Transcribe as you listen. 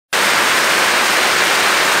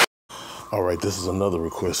All right, this is another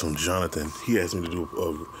request from Jonathan. He asked me to do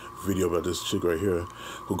a video about this chick right here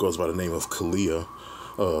who goes by the name of Kaleah.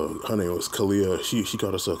 Her name was Kaleah. She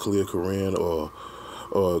called herself Kaleah Corinne or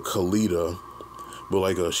Kaleah. But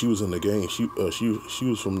like she was in the game. She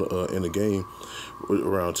was from in the game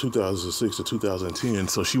around 2006 to 2010.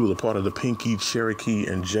 So she was a part of the Pinky, Cherokee,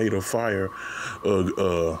 and Jada Fire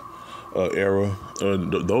era.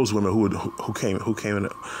 Those women who came in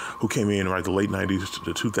like the late 90s to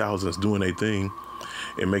the 2000s doing their thing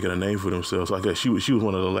and making a name for themselves. Like she was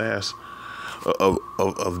one of the last of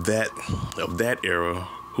that era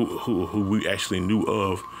who we actually knew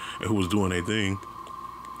of and who was doing their thing.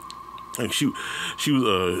 And she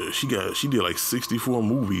did like 64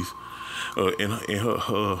 movies in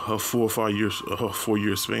her 4 or 5 years, her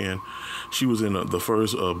 4-year span. She was in the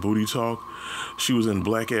first Booty Talk. She was in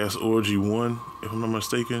Black Ass Orgy 1, if I'm not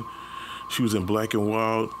mistaken. She was in Black and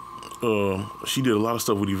Wild. She did a lot of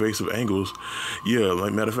stuff with Evasive Angles. Yeah,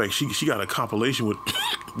 like matter of fact, she got a compilation with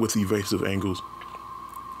with Evasive Angles.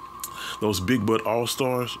 Those Big Butt All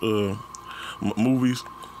Stars movies.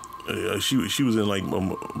 She was in like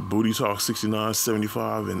Booty Talk 69,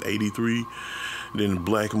 75, and 83. Then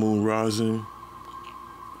Black Moon Rising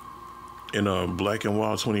and Black and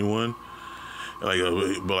Wild 21.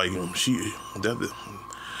 She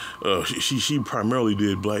primarily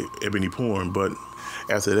did black ebony porn, but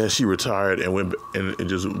after that she retired and went and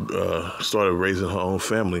just started raising her own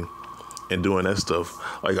family and doing that stuff.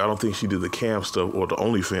 Like I don't think she did the cam stuff or the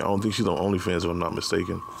OnlyFans. I don't think she's on OnlyFans if I'm not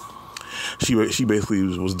mistaken. She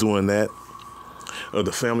basically was doing that,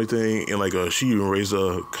 the family thing, and like she even raised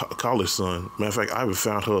a college son. Matter of fact, I even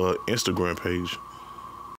found her Instagram page.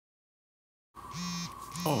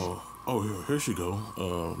 Oh, here she go.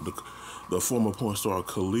 The former porn star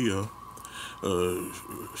Kaleah. I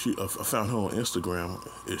found her on Instagram.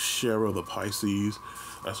 It's Shara the Pisces.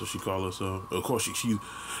 That's what she calls herself. Of course,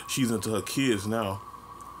 she's into her kids now.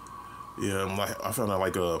 Yeah, I found out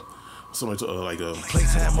like somebody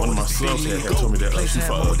one of my subs had told me that she's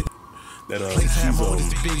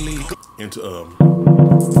into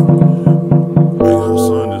like her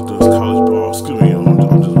son just does college ball. Excuse me,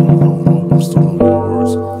 I'm stumbling over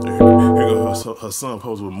words. Here goes her son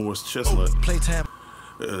posed with Morris Chestnut.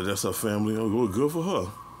 That's her family. Oh, good for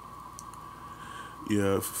her.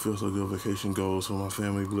 Yeah, feels so good. Vacation goals for my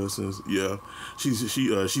family blessings. Yeah, she's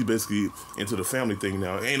basically into the family thing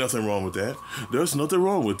now. Ain't nothing wrong with that. There's nothing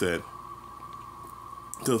wrong with that.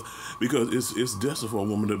 Because it's destined for a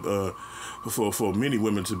woman to for many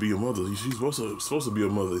women to be a mother. She's supposed to be a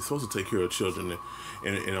mother. She's supposed to take care of children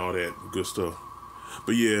and all that good stuff.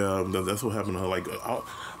 But yeah, that's what happened to her. Like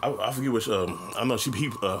I forget which. I know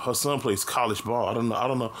her son plays college ball. I don't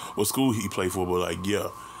know what school he played for, but like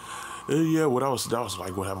yeah. Well, that was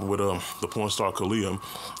like what happened with the porn star Kaleah.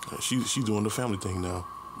 She's doing the family thing now.